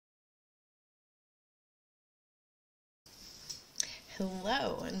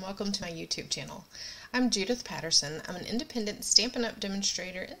Hello and welcome to my YouTube channel. I'm Judith Patterson. I'm an independent Stampin' Up!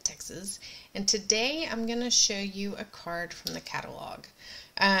 Demonstrator in Texas, and today I'm going to show you a card from the catalog.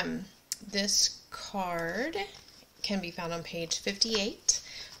 This card can be found on page 58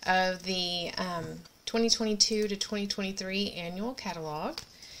 of the 2022 to 2023 annual catalog,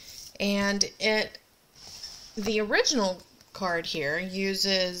 and the original card here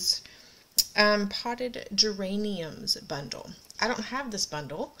uses potted geraniums bundle. I don't have this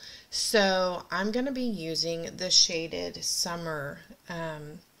bundle, so I'm going to be using the shaded summer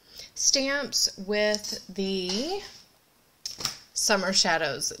stamps with the Summer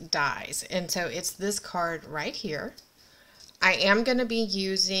Shadows dies. And so it's this card right here. I am going to be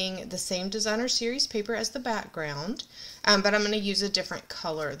using the same designer series paper as the background, but I'm going to use a different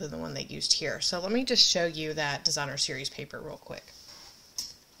color than the one they used here. So let me just show you that designer series paper real quick.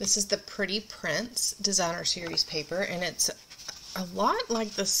 This is the Pretty Prints designer series paper, and it's a lot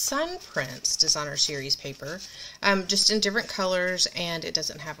like the Sun Prints designer series paper, just in different colors, and it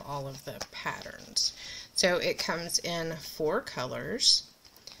doesn't have all of the patterns. So it comes in 4 colors,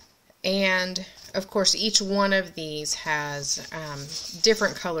 and of course each one of these has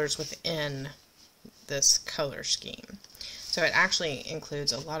different colors within this color scheme. So it actually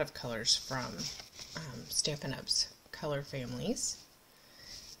includes a lot of colors from Stampin' Up's color families.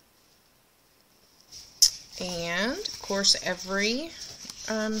 And of course every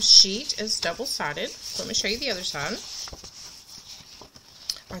sheet is double-sided. Let me show you the other side.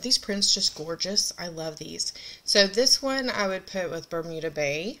 Are these prints just gorgeous? I love these. So this one I would put with Bermuda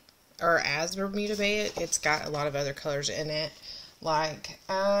Bay, or as Bermuda Bay. It's got a lot of other colors in it, like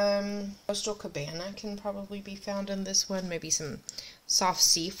Coastal Cabana can probably be found in this one, maybe some soft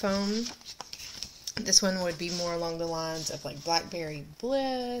sea foam. This one would be more along the lines of like Blackberry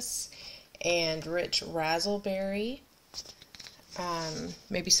Bliss and Rich Razzleberry,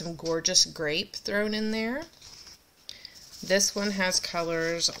 maybe some Gorgeous Grape thrown in there. This one has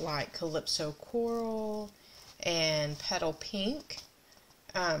colors like Calypso Coral and Petal Pink,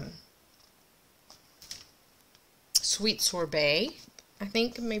 Sweet Sorbet, I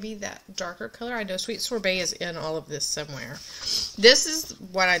think maybe that darker color. I know Sweet Sorbet is in all of this somewhere. This is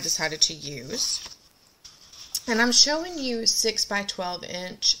what I decided to use. And I'm showing you 6 by 12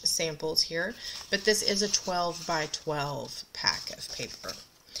 inch samples here, but this is a 12 by 12 pack of paper.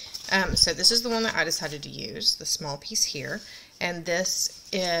 So this is the one that I decided to use, the small piece here, and this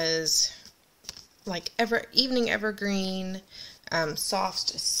is like evening evergreen,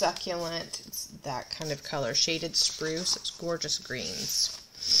 soft succulent. It's that kind of color, shaded spruce. It's gorgeous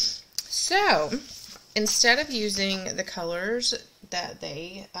greens. So instead of using the colors that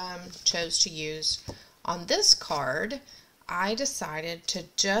they chose to use on this card, I decided to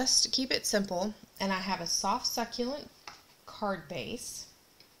just keep it simple, and I have a soft succulent card base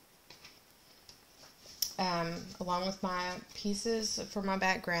along with my pieces for my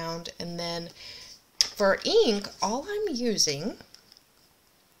background, and then for ink all I'm using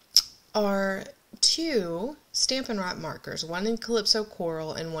are 2 Stampin' Up! Markers, one in Calypso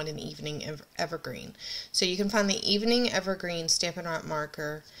Coral and one in Evening Evergreen. So you can find the Evening Evergreen Stampin' Up!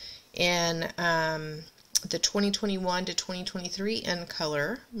 Marker in the 2021 to 2023 in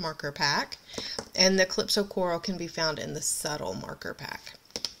color marker pack, and the Calypso Coral can be found in the subtle marker pack.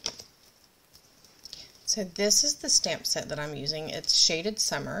 So this is the stamp set that I'm using. It's Shaded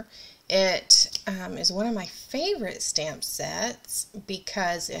Summer. It is one of my favorite stamp sets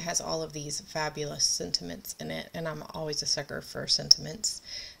because it has all of these fabulous sentiments in it, and I'm always a sucker for sentiments.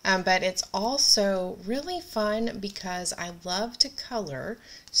 But it's also really fun because I love to color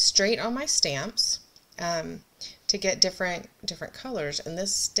straight on my stamps to get different colors, and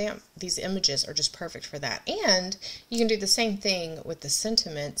these images are just perfect for that. And you can do the same thing with the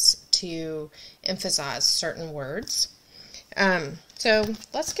sentiments to emphasize certain words. So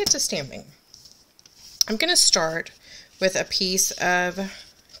let's get to stamping. I'm going to start with a piece of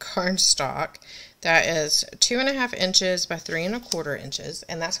cardstock that is 2.5 inches by 3.25 inches,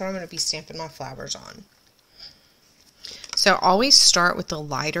 and that's what I'm going to be stamping my flowers on. So always start with the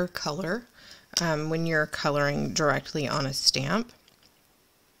lighter color when you're coloring directly on a stamp,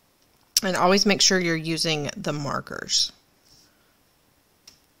 and always make sure you're using the markers.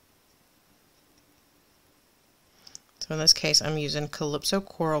 So in this case I'm using Calypso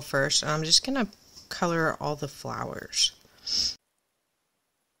Coral first, and I'm just going to color all the flowers.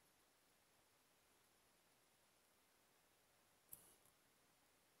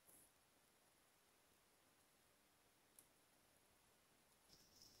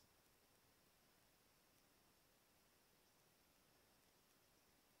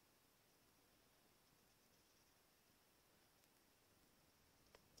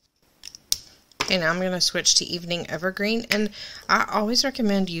 Okay, now I'm going to switch to Evening Evergreen, and I always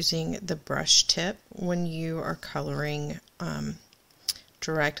recommend using the brush tip when you are coloring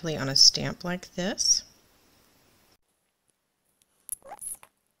directly on a stamp like this.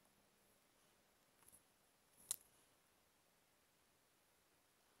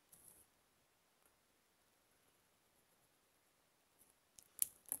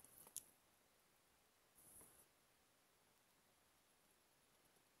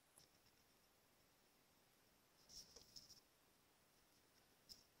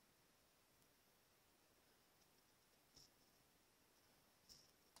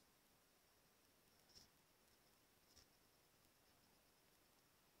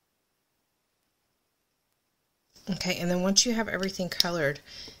 Okay, and then once you have everything colored,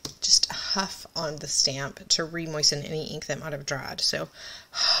 just huff on the stamp to re-moisten any ink that might have dried. So,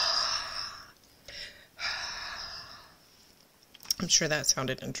 I'm sure that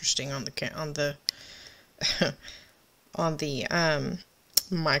sounded interesting on the on the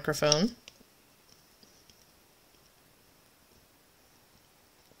microphone.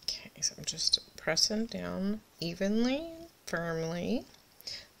 Okay, so I'm just pressing down evenly, firmly.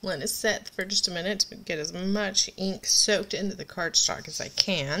 Let it set for just a minute to get as much ink soaked into the cardstock as I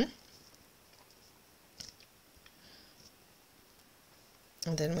can.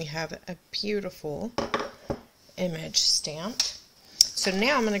 And then we have a beautiful image stamped. So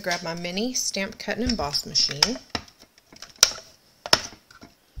now I'm going to grab my mini stamp cut and emboss machine.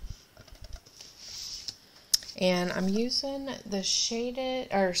 And I'm using the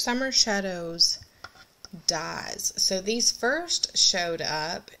Summer Shadows dies. So these first showed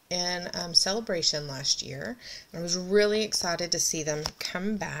up in Celebration last year. I was really excited to see them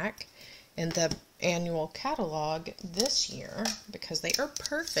come back in the annual catalog this year because they are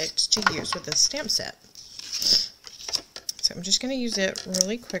perfect to use with this stamp set. So I'm just going to use it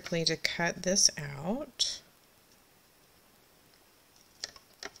really quickly to cut this out.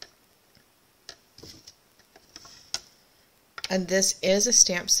 And this is a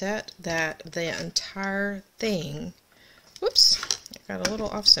stamp set that the entire thing, whoops, I got a little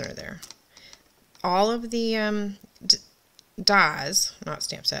off center there. All of the dies, not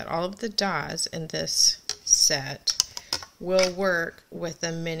stamp set, all of the dies in this set will work with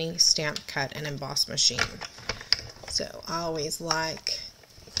the mini stamp cut and emboss machine. So I always like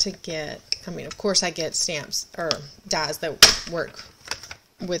to get, I mean, of course I get stamps or dies that work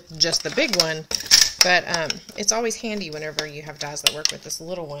with just the big one. But it's always handy whenever you have dies that work with this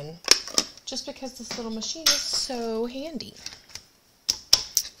little one, just because this little machine is so handy.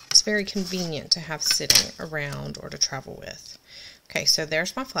 It's very convenient to have sitting around or to travel with. Okay, so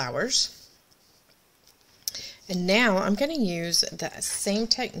there's my flowers. And now I'm going to use the same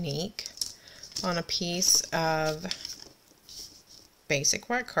technique on a piece of basic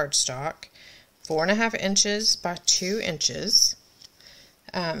white cardstock, 4.5 inches by 2 inches.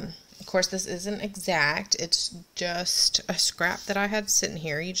 Of course, this isn't exact. It's just a scrap that I had sitting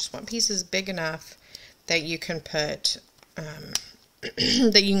here. You just want pieces big enough that you can put,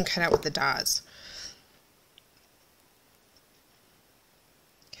 that you can cut out with the dies.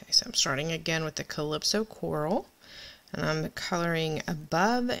 Okay, so I'm starting again with the Calypso Coral, and I'm coloring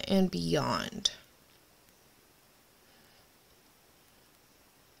above and beyond.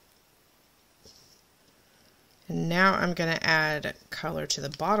 And now I'm going to add color to the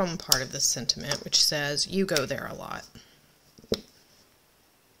bottom part of the sentiment, which says, "You go there a lot."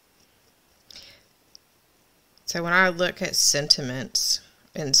 So when I look at sentiments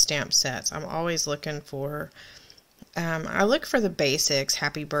in stamp sets, I'm always looking for, I look for the basics: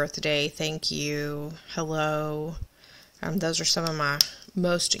 happy birthday, thank you, hello. Those are some of my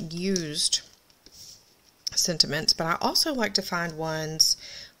most used sentiments, but I also like to find ones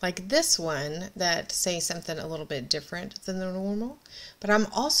like this one that say something a little bit different than the normal. But I'm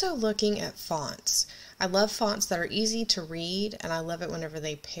also looking at fonts. I love fonts that are easy to read, and I love it whenever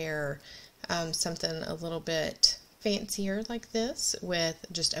they pair something a little bit fancier like this with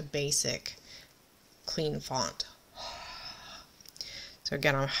just a basic clean font. So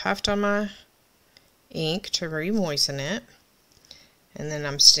again, I'm huffed on my ink to re-moisten it, and then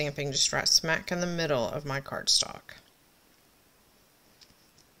I'm stamping just right smack in the middle of my cardstock.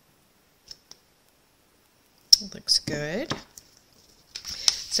 Looks good.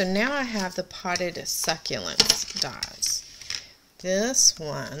 So now I have the Potted Succulents dies. This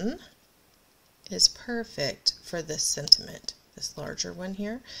one is perfect for this sentiment, this larger one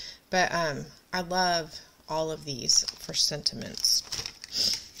here. But I love all of these for sentiments.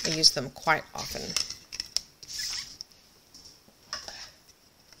 I use them quite often.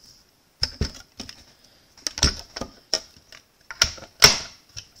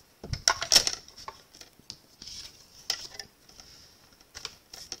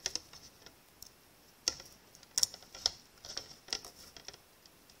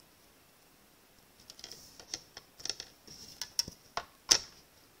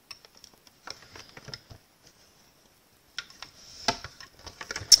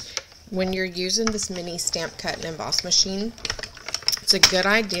 when you're using this mini stamp cut and emboss machine, it's a good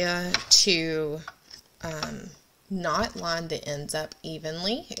idea to not line the ends up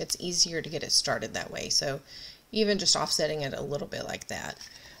evenly. It's easier to get it started that way. So even just offsetting it a little bit like that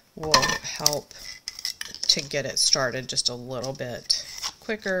will help to get it started just a little bit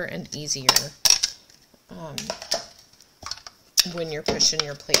quicker and easier when you're pushing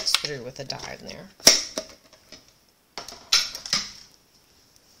your plates through with a die in there.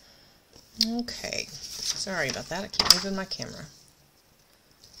 Okay, sorry about that. I keep moving my camera.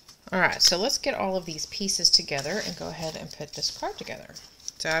 Alright, so let's get all of these pieces together and go ahead and put this card together.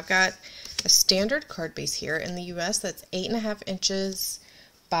 So I've got a standard card base here in the US that's 8.5 inches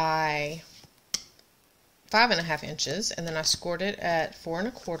by 5.5 inches, and then I scored it at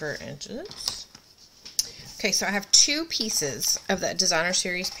 4.25 inches. Okay, so I have 2 pieces of that designer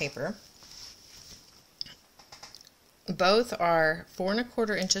series paper. Both are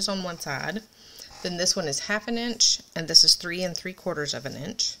 4.25 inches on one side. Then this one is 1/2 inch, and this is 3 3/4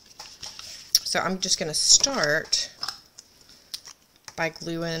 inch. So I'm just going to start by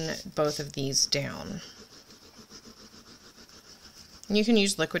gluing both of these down. And you can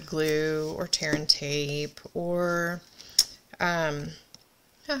use liquid glue or tear and tape or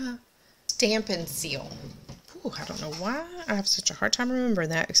stamp and seal. Ooh, I don't know why I have such a hard time remembering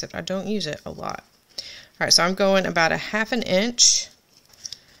that, except I don't use it a lot. Alright, so I'm going about 1/2 inch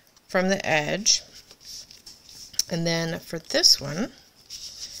from the edge. And then for this one,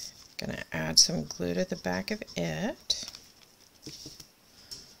 I'm going to add some glue to the back of it.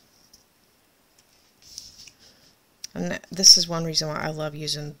 And this is one reason why I love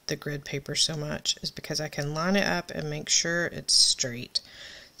using the grid paper so much, is because I can line it up and make sure it's straight.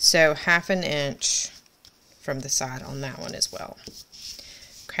 So 1/2 inch from the side on that one as well.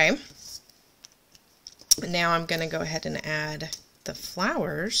 Okay. Now I'm going to go ahead and add the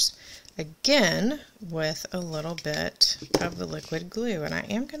flowers again with a little bit of the liquid glue, and I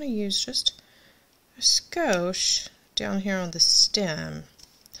am going to use just a skosh down here on the stem.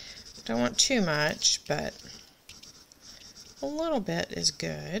 Don't want too much, but a little bit is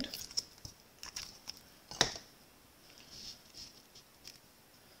good.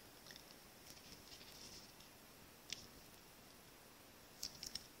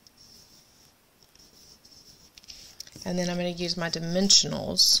 And then I'm going to use my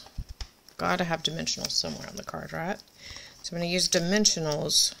dimensionals. Gotta have dimensionals somewhere on the card, right? So I'm going to use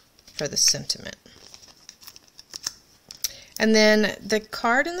dimensionals for the sentiment. And then the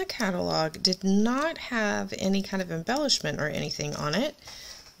card in the catalog did not have any kind of embellishment or anything on it,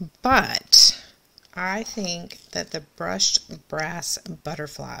 but I think that the brushed brass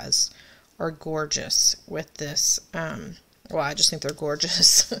butterflies are gorgeous with this. Well, I just think they're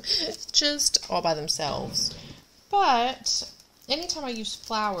gorgeous just all by themselves. But anytime I use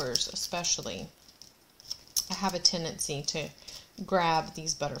flowers especially, I have a tendency to grab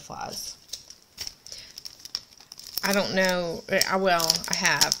these butterflies. I don't know, well, I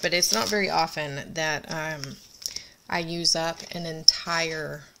have, but it's not very often that I use up an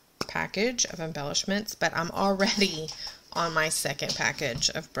entire package of embellishments, but I'm already on my second package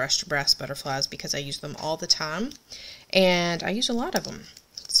of brushed brass butterflies because I use them all the time, and I use a lot of them.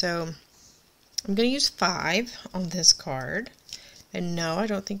 So I'm going to use 5 on this card. And no, I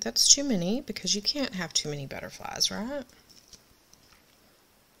don't think that's too many, because you can't have too many butterflies, right?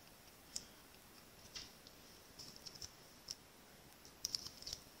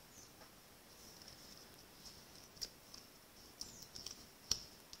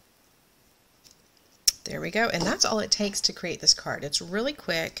 There we go. And that's all it takes to create this card. It's really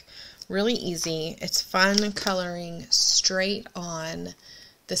quick, really easy. It's fun coloring straight on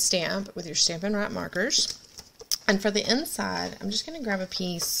the stamp with your Stampin' Up markers. And for the inside, I'm just going to grab a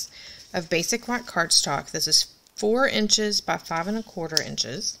piece of basic white cardstock. This is 4 inches by 5.25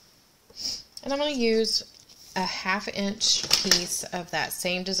 inches. And I'm going to use a 1/2 inch piece of that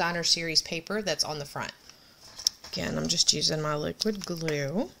same designer series paper that's on the front. Again, I'm just using my liquid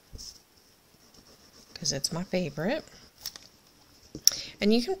glue because it's my favorite.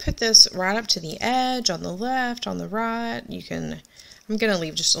 And you can put this right up to the edge, on the left, on the right. You can, I'm going to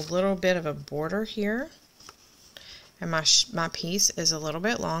leave just a little bit of a border here. And my piece is a little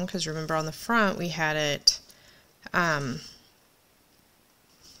bit long because remember on the front we had it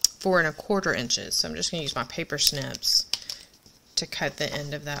 4.25 inches. So I'm just going to use my paper snips to cut the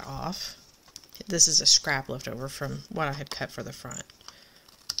end of that off. This is a scrap left over from what I had cut for the front.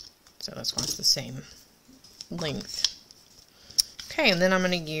 So that's why it's the same length. Okay, and then I'm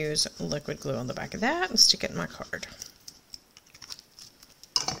going to use liquid glue on the back of that and stick it in my card.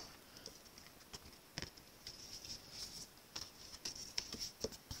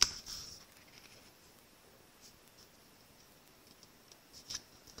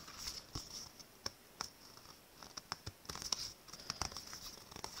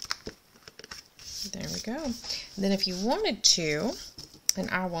 There we go. And then if you wanted to, and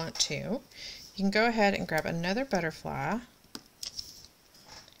I want to, you can go ahead and grab another butterfly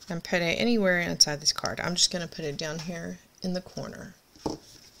and put it anywhere inside this card. I'm just going to put it down here in the corner.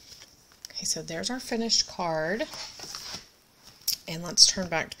 Okay, so there's our finished card. And let's turn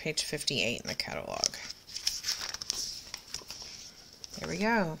back to page 58 in the catalog. There we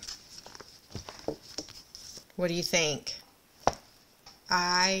go. What do you think?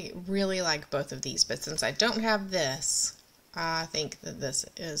 I really like both of these, but since I don't have this, I think that this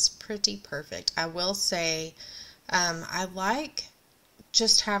is pretty perfect. I will say I like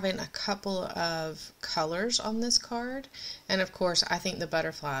just having a couple of colors on this card, and of course I think the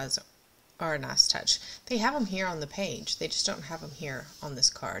butterflies are a nice touch. They have them here on the page, they just don't have them here on this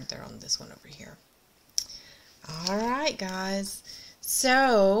card. They're on this one over here. Alright guys,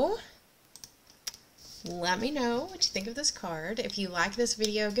 so let me know what you think of this card. If you like this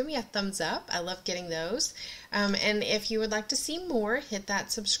video, give me a thumbs up. I love getting those. And if you would like to see more, hit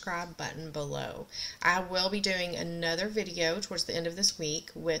that subscribe button below. I will be doing another video towards the end of this week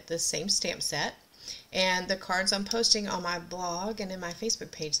with the same stamp set. And the cards I'm posting on my blog and in my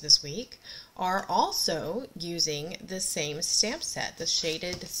Facebook page this week are also using the same stamp set, the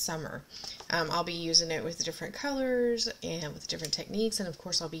Shaded Summer. I'll be using it with different colors and with different techniques, and of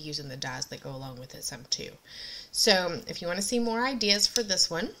course I'll be using the dies that go along with it some too. So if you want to see more ideas for this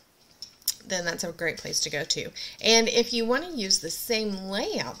one, then that's a great place to go to. And if you want to use the same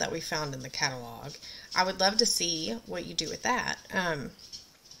layout that we found in the catalog, I would love to see what you do with that.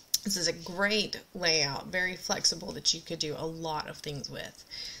 This is a great layout, very flexible, that you could do a lot of things with.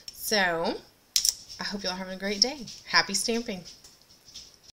 So, I hope y'all are having a great day. Happy stamping!